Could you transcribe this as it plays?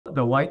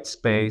the white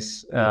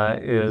space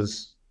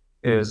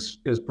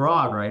is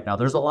broad right now.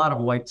 There's a lot of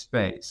white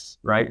space,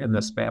 right, in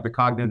this span. But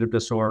cognitive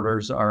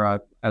disorders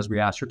are, as we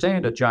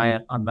ascertained, a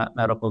giant unmet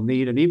medical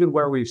need. And even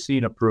where we've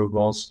seen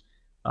approvals,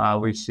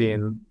 we've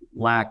seen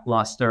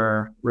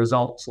lackluster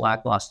results,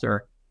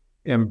 lackluster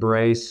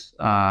embrace.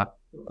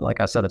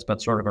 Like I said, it's been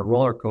sort of a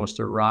roller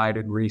coaster ride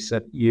in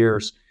recent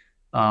years.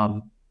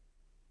 So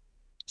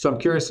I'm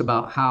curious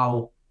about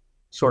how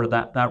sort of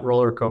that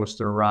roller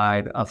coaster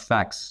ride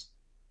affects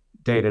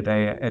day to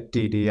day at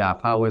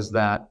DDF. How is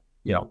that,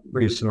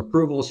 recent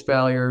approvals,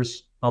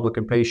 failures, public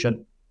and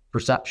patient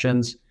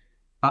perceptions?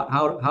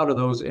 How do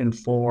those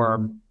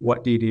inform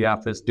what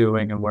DDF is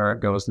doing and where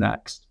it goes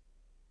next?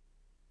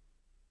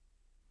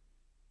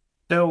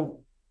 So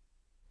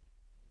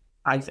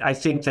I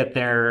think that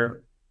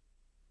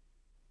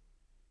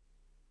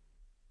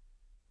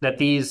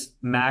these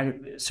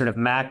sort of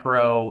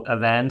macro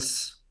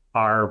events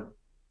are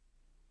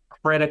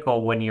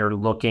critical when you're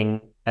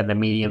looking at the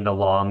medium to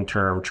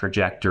long-term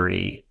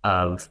trajectory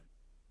of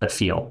the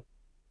field.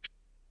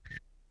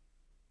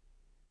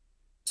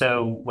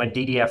 So when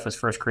DDF was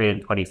first created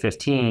in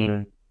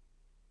 2015,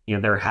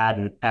 there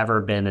hadn't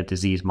ever been a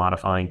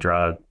disease-modifying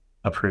drug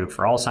approved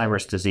for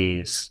Alzheimer's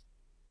disease.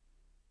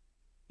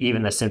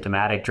 Even the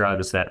symptomatic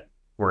drugs that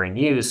were in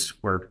use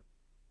were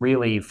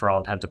really, for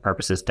all intents and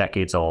purposes,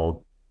 decades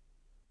old.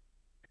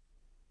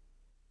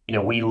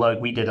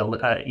 We did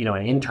an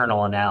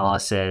internal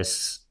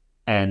analysis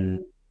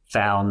and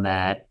found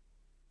that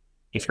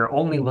if you're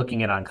only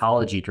looking at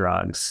oncology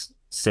drugs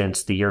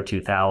since the year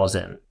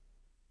 2000,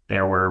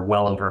 there were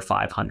well over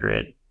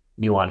 500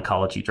 new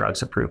oncology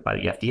drugs approved by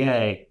the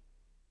FDA.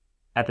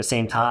 At the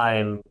same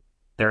time,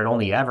 there had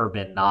only ever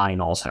been 9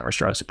 Alzheimer's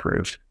drugs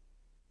approved.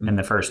 And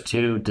the first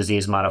 2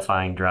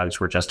 disease-modifying drugs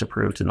were just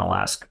approved in the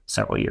last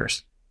several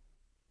years.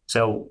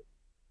 So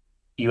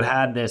you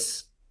had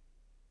this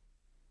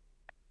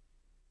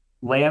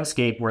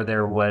landscape where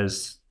there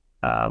was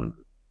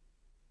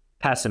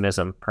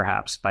pessimism,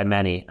 perhaps, by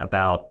many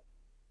about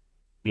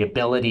the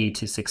ability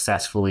to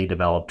successfully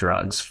develop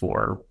drugs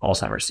for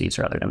Alzheimer's disease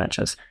or other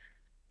dementias.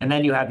 And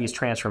then you have these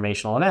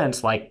transformational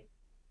events like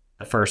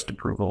the first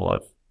approval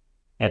of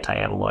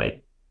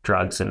anti-amyloid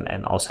drugs and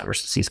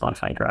Alzheimer's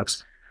disease-modifying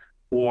drugs.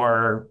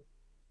 Or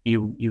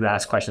you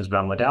ask questions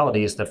about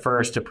modalities, the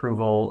first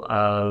approval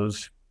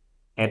of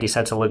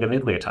antisense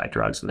oligonucleotide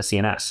drugs in the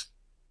CNS,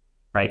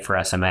 right,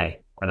 for SMA,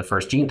 or the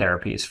first gene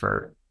therapies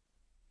for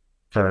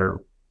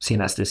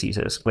CNS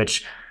diseases,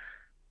 which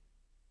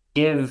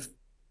give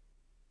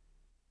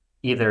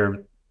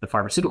either the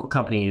pharmaceutical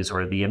companies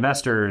or the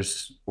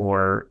investors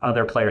or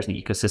other players in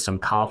the ecosystem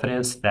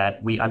confidence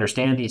that we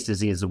understand these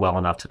diseases well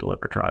enough to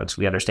deliver drugs.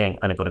 We understand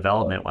clinical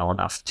development well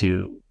enough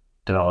to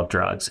develop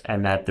drugs,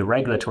 and that the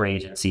regulatory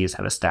agencies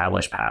have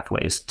established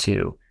pathways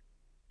to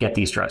get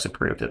these drugs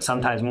approved, and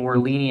sometimes more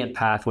lenient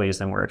pathways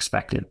than were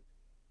expected,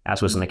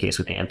 as was in the case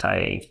with the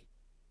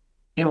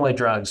anti-amyloid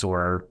drugs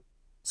or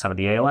some of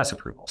the ALS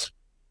approvals.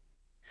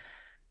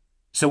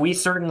 So we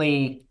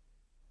certainly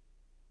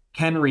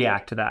can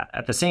react to that.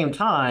 At the same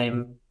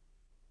time,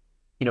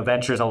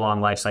 venture is a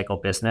long life cycle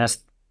business.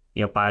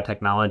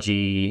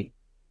 Biotechnology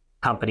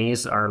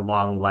companies are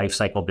long life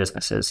cycle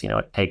businesses.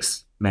 It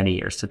takes many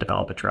years to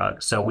develop a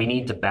drug. So we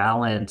need to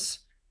balance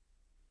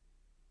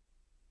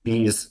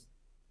these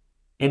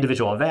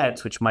individual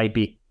events, which might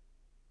be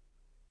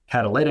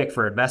catalytic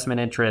for investment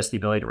interest, the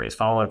ability to raise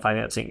follow-on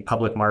financing,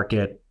 public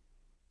market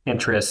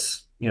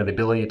interests, the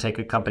ability to take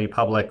a company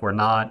public or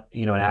not,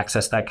 and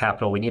access that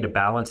capital. We need to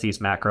balance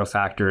these macro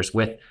factors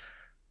with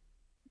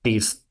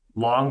these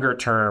longer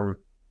term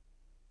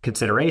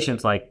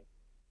considerations like,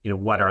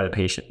 what are the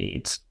patient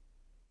needs?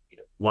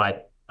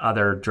 What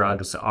other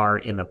drugs are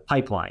in the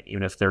pipeline,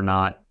 even if they're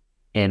not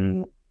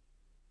in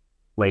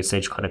late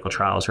stage clinical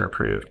trials or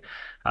approved.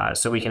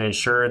 So we can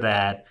ensure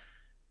that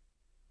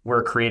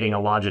we're creating a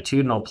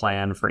longitudinal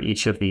plan for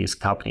each of these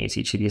companies,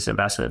 each of these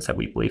investments that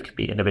we believe can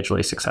be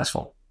individually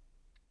successful.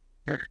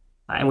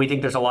 And we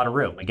think there's a lot of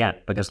room, again,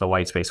 because of the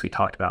white space we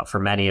talked about, for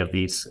many of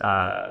these,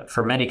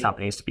 for many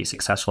companies to be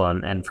successful.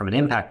 And from an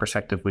impact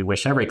perspective, we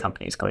wish every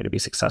company is going to be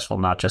successful,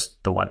 not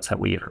just the ones that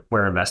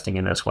we're investing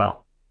in as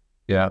well.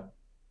 Yeah.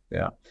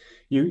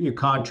 You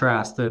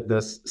contrasted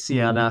this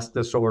CNS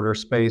disorder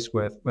space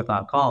with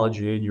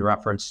oncology, and you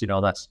referenced,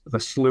 that's the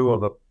slew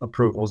of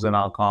approvals in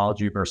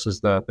oncology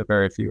versus the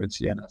very few in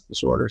CNS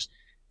disorders.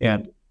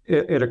 And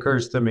it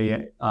occurs to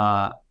me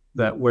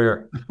that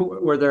where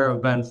there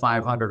have been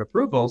 500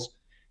 approvals,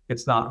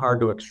 it's not hard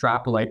to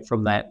extrapolate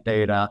from that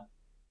data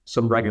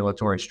some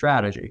regulatory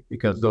strategy,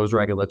 because those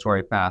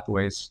regulatory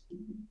pathways,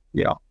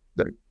 you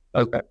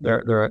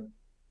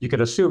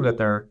could assume that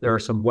there are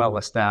some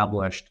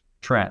well-established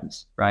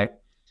trends, right?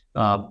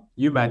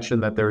 You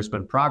mentioned that there's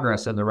been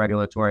progress in the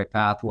regulatory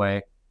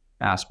pathway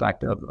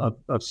aspect of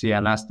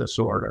CNS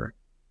disorder.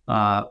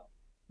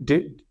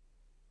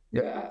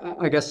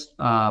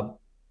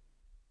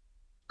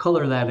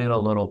 Color that in a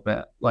little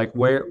bit. Like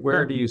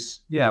where do you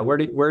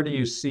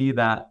see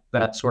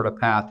that sort of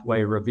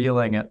pathway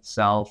revealing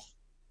itself,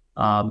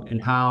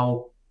 and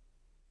how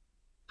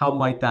how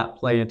might that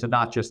play into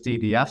not just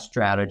EDF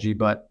strategy,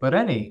 but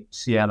any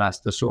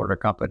CNS disorder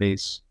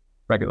company's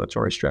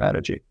regulatory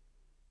strategy?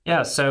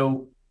 Yeah,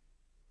 so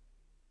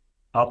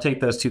I'll take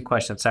those two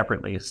questions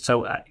separately.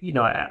 So,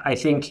 I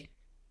think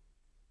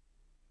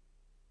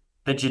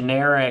the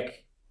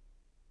generic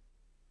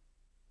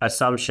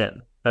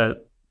assumption,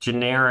 the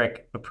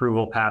generic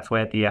approval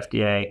pathway at the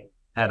FDA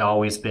had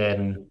always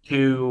been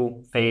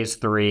two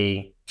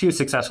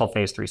successful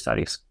phase 3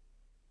 studies,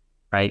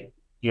 right?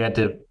 You had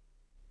to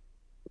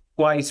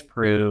twice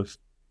prove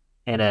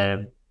in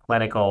a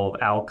clinical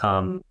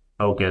outcome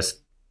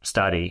focused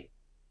study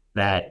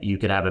that you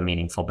could have a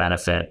meaningful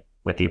benefit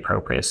with the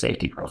appropriate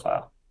safety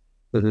profile.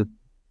 Mm-hmm.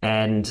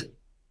 And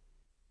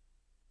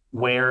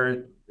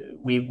where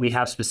we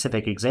have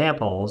specific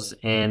examples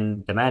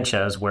in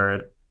dementias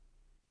where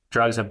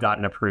drugs have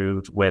gotten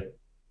approved with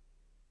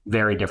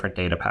very different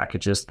data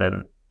packages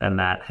than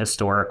that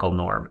historical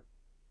norm,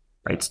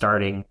 right?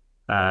 Or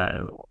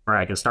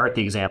I can start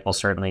the example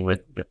certainly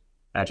with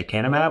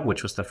aducanumab,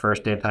 which was the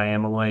first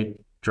anti-amyloid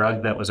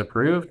drug that was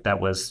approved.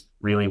 That was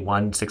really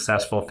one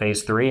successful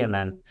phase 3, and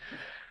then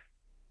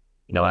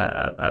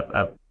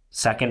a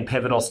second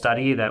pivotal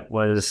study that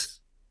was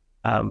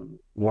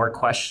more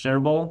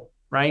questionable,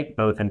 right?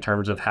 Both in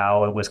terms of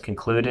how it was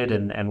concluded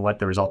and what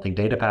the resulting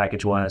data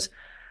package was,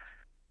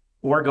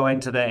 or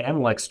going to the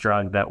Amylyx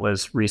drug that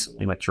was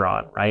recently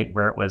withdrawn, right?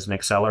 Where it was an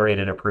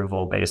accelerated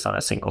approval based on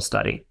a single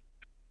study.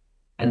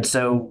 And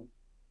so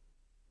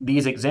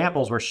these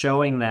examples were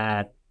showing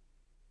that,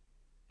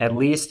 at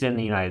least in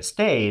the United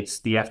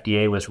States, the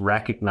FDA was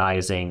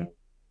recognizing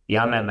the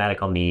unmet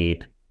medical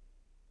need,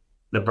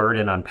 the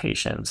burden on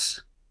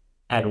patients,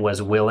 and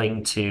was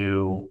willing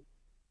to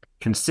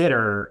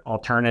consider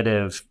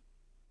alternative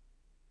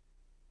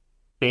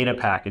data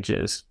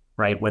packages,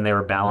 right, when they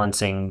were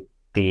balancing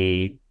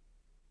the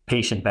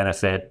patient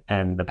benefit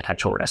and the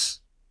potential risks.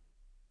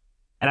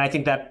 And I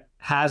think that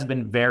has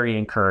been very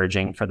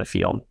encouraging for the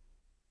field,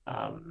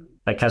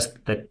 because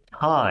the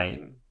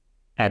time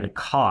and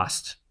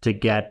cost to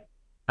get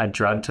a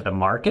drug to the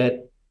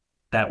market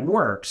that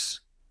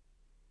works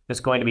is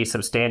going to be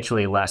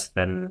substantially less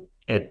than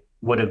it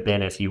would have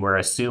been if you were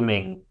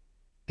assuming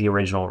the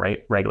original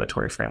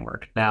regulatory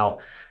framework. Now,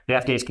 the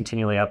FDA is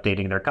continually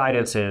updating their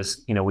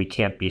guidances. We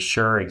can't be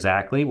sure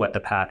exactly what the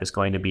path is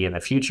going to be in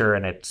the future,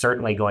 and it's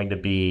certainly going to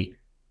be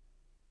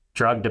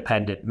drug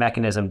dependent,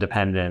 mechanism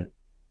dependent,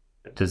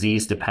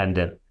 disease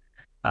dependent.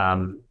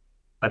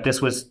 But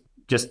these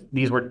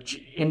were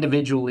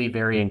individually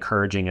very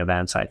encouraging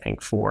events, I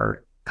think,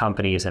 for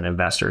companies and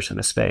investors in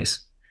the space.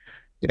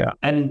 Yeah.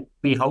 And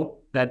we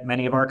hope that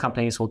many of our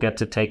companies will get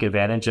to take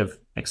advantage of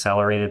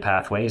accelerated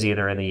pathways,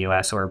 either in the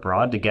US or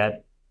abroad, to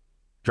get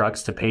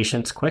drugs to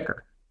patients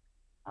quicker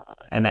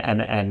and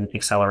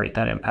accelerate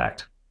that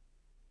impact.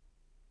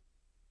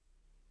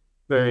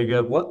 Very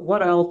good.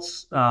 What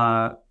else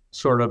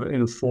sort of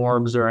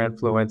informs or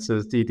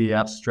influences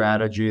DDF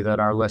strategy that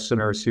our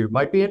listeners who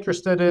might be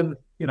interested in,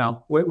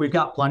 we've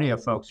got plenty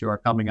of folks who are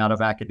coming out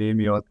of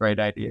academia with great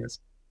ideas.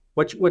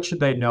 What should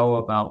they know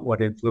about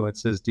what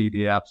influences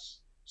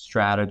DDF's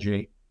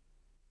strategy?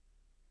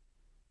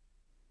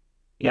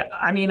 Yeah,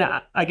 I mean,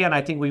 again,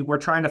 I think we're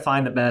trying to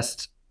find the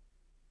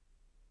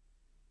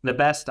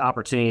best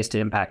opportunities to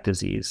impact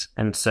disease.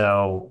 And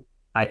so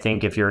I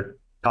think if you're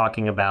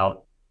talking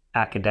about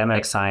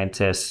academic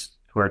scientists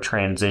who are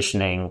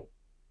transitioning,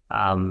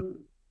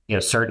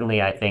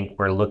 certainly I think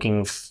we're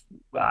looking,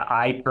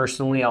 I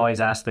personally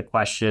always ask the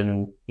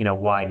question,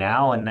 why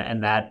now?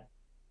 And that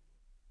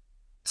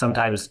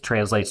sometimes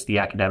translates to the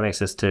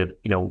academics as to,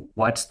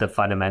 what's the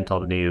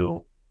fundamental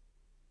new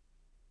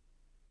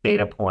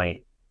data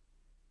point,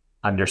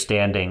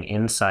 understanding,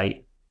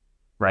 insight,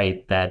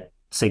 right, that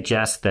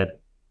suggests that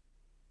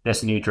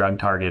this new drug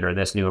target or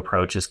this new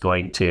approach is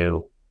going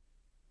to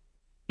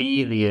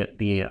be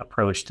the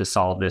approach to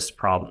solve this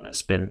problem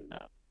that's been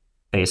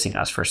facing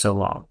us for so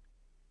long.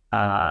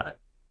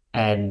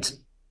 And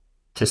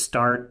to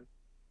start,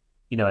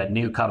 a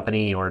new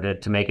company or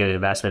to make an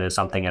investment in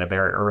something at a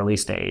very early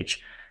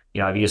stage,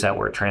 I've used that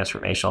word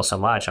transformational so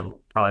much, I'm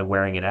probably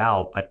wearing it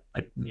out, but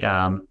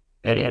the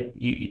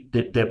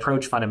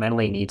approach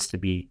fundamentally needs to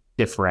be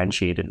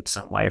differentiated in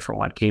some way from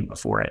what came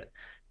before it,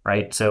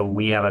 right? So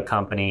we have a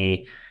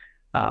company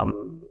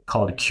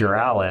called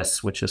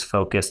Curalis, which is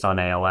focused on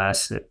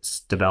ALS.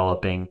 It's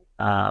developing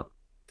a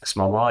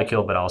small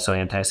molecule, but also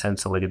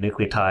antisense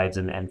oligonucleotides,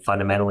 and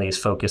fundamentally is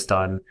focused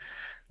on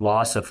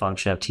loss of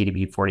function of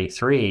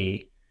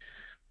TDP-43.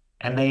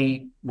 And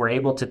they were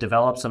able to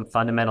develop some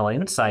fundamental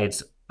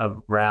insights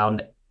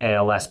around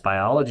ALS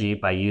biology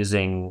by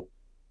using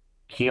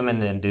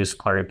human-induced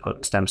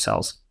pluripotent stem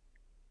cells.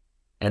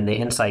 And the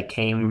insight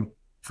came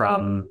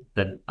from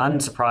the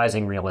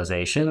unsurprising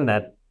realization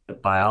that the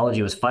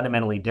biology was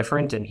fundamentally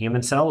different in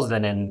human cells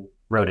than in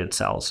rodent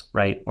cells,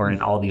 right? Or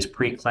in all these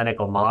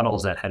preclinical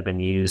models that had been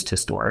used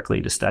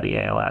historically to study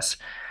ALS.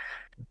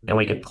 And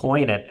we could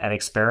point at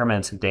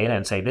experiments and data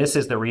and say, this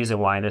is the reason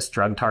why this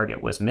drug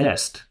target was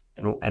missed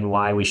and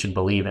why we should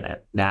believe in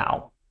it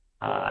now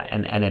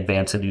and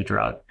advance a new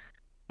drug.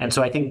 And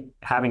so I think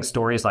having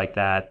stories like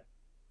that,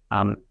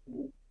 um,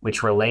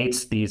 which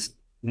relates these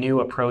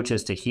new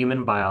approaches to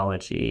human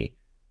biology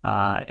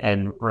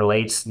and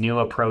relates new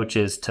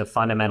approaches to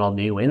fundamental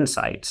new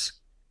insights,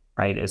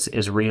 right,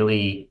 is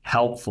really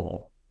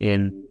helpful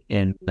in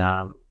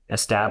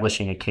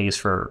establishing a case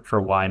for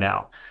why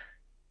now.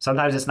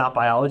 Sometimes it's not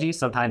biology,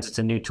 sometimes it's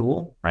a new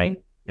tool,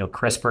 right?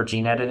 CRISPR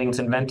gene editing is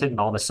invented, and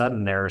all of a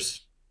sudden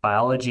there's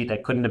biology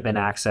that couldn't have been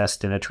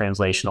accessed in a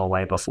translational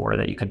way before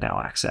that you can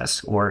now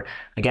access. Or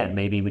again,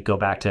 maybe we go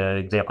back to the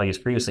example I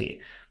used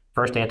previously.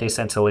 First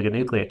antisense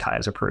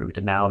oligonucleotides approved,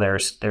 and now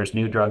there's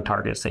new drug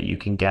targets that you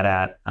can get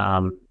at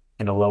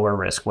in a lower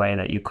risk way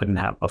that you couldn't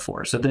have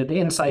before. So the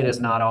insight is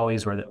not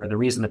always, or the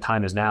reason the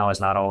time is now is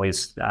not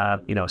always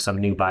some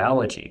new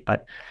biology,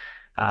 but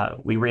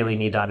we really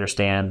need to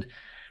understand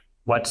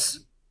what's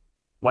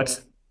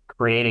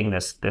creating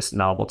this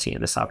novelty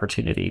and this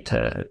opportunity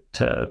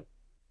to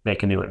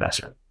make a new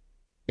investment.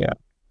 Yeah.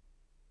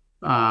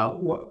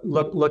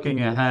 Looking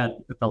ahead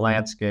at the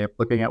landscape,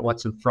 looking at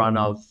what's in front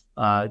of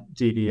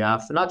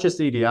DDF, not just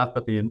DDF,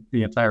 but the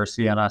entire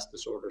CNS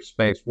disorder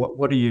space.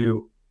 What are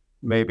you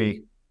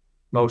maybe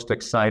most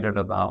excited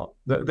about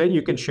that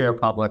you can share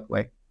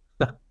publicly?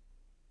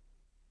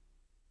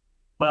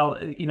 Well,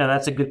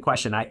 that's a good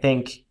question. I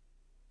think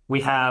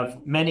we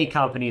have many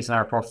companies in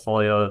our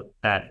portfolio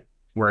that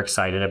we're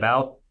excited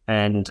about,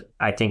 and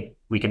I think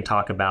we can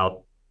talk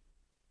about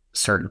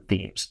certain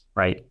themes,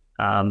 right?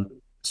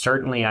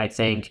 Certainly, I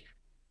think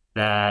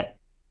that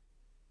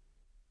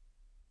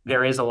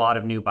there is a lot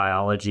of new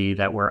biology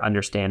that we're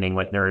understanding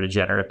with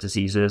neurodegenerative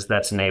diseases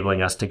that's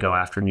enabling us to go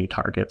after new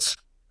targets.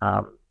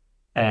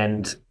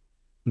 And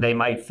they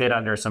might fit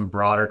under some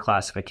broader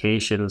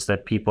classifications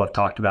that people have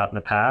talked about in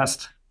the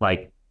past,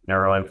 like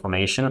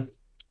neuroinflammation.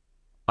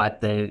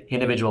 But the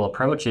individual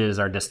approaches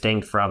are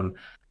distinct from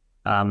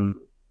some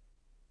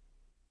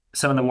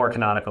of the more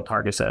canonical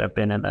targets that have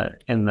been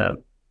in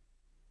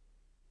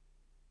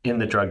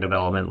the drug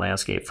development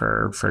landscape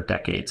for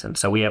decades. And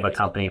so we have a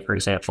company, for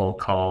example,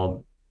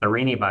 called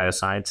Arini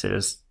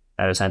Biosciences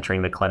that is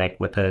entering the clinic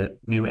with a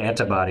new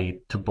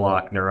antibody to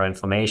block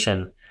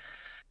neuroinflammation.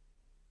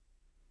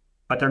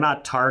 But they're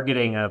not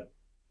targeting a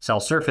cell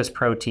surface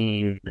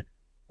protein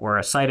or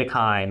a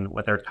cytokine.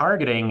 What they're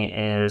targeting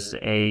is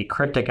a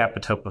cryptic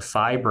epitope of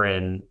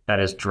fibrin that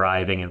is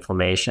driving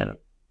inflammation.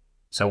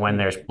 So when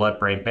there's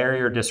blood-brain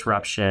barrier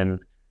disruption,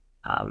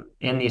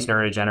 in these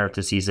neurodegenerative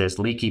diseases,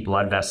 leaky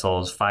blood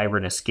vessels,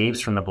 fibrin escapes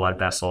from the blood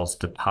vessels,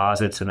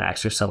 deposits in the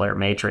extracellular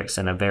matrix,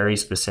 and a very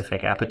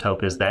specific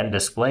epitope is then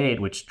displayed,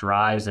 which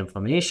drives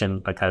inflammation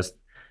because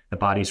the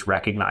body's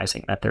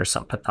recognizing that there's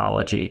some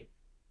pathology.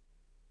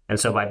 And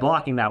so by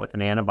blocking that with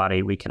an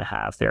antibody, we can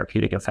have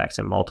therapeutic effects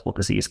in multiple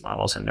disease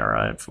models in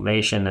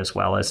neuroinflammation as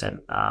well as in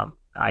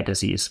eye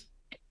disease.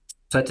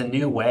 So it's a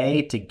new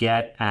way to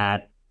get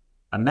at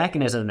a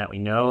mechanism that we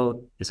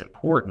know is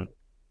important.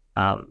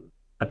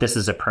 But this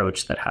is an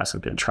approach that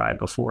hasn't been tried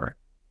before.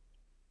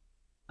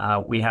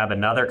 We have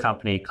another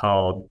company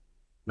called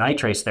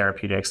Nitrase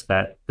Therapeutics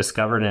that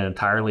discovered an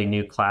entirely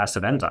new class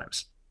of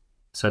enzymes.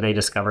 So they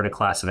discovered a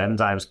class of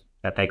enzymes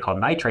that they call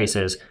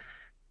nitrases,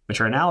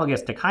 which are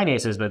analogous to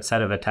kinases, but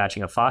instead of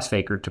attaching a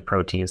phosphate group to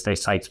proteins, they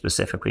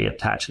site-specifically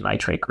attach a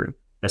nitrate group.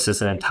 This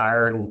is an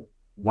entire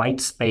white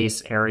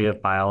space area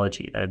of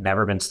biology that had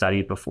never been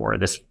studied before.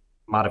 This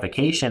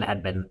modification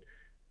had been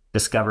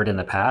discovered in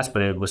the past,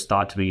 but it was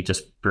thought to be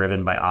just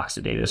driven by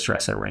oxidative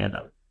stress at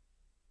random.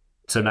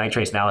 So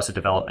nitrase now is a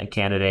development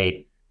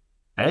candidate,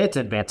 and it's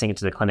advancing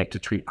into the clinic to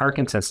treat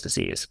Parkinson's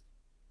disease.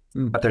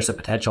 But there's a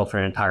potential for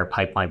an entire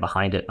pipeline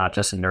behind it, not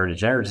just in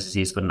neurodegenerative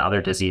disease, but in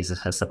other diseases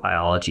as the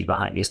biology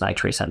behind these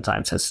nitrase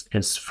enzymes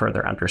is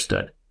further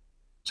understood.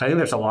 So I think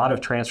there's a lot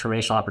of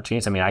transformational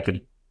opportunities. I mean, I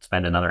could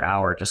spend another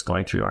hour just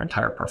going through our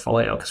entire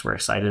portfolio because we're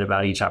excited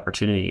about each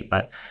opportunity.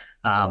 But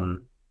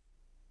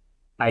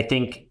I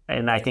think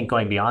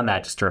going beyond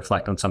that, just to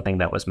reflect on something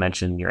that was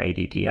mentioned in your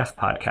ADDF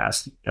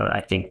podcast,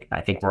 I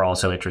think we're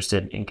also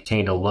interested in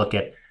continuing to look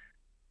at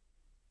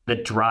the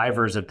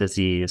drivers of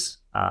disease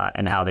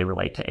and how they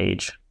relate to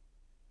age.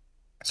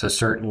 So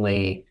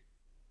certainly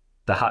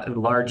the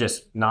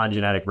largest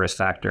non-genetic risk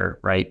factor,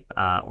 right,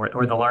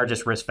 or the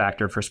largest risk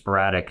factor for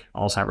sporadic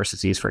Alzheimer's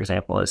disease, for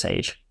example, is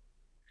age.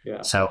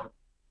 Yeah. So,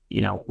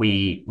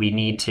 we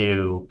need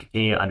to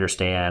continue to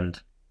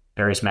understand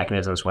various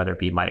mechanisms, whether it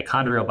be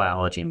mitochondrial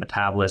biology,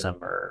 metabolism,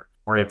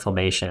 or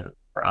inflammation,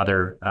 or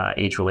other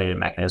age-related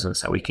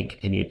mechanisms that we can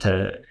continue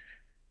to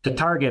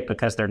target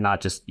because they're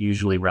not just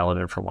usually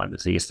relevant for one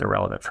disease, they're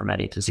relevant for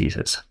many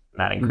diseases. And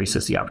that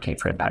increases the opportunity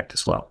for impact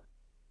as well.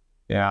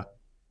 Yeah,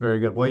 very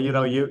good. Well,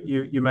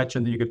 you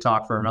mentioned that you could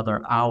talk for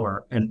another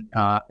hour, and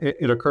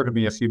it occurred to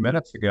me a few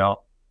minutes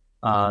ago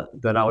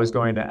that I was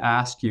going to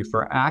ask you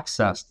for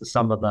access to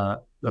some of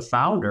the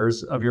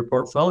founders of your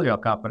portfolio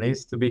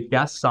companies to be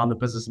guests on the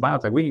Business of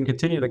Biotech. We can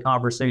continue the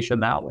conversation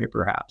that way,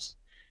 perhaps.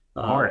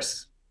 Of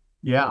course.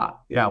 Yeah.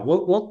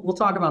 We'll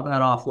talk about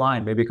that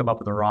offline. Maybe come up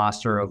with a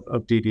roster of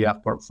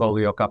DDF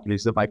portfolio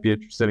companies that might be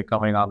interested in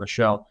coming on the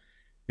show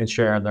and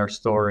sharing their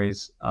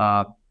stories.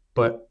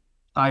 But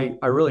I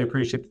really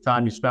appreciate the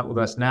time you spent with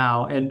us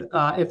now. And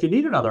if you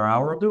need another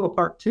hour, we'll do a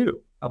part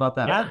two. How about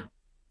that? Yeah.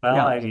 Well,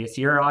 Yeah. if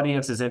your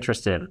audience is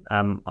interested,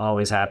 I'm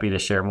always happy to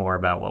share more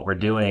about what we're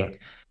doing.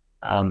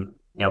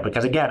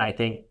 Because again, I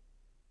think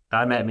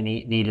unmet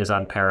need is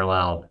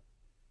unparalleled.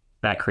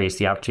 That creates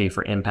the opportunity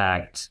for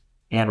impact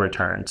and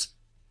returns.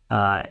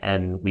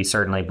 And we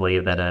certainly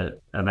believe that a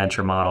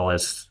venture model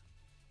is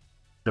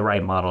the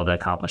right model to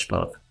accomplish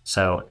both.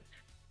 So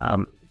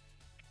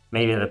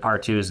maybe the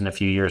part two is in a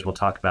few years, we'll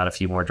talk about a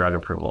few more drug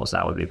approvals.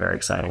 That would be very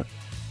exciting.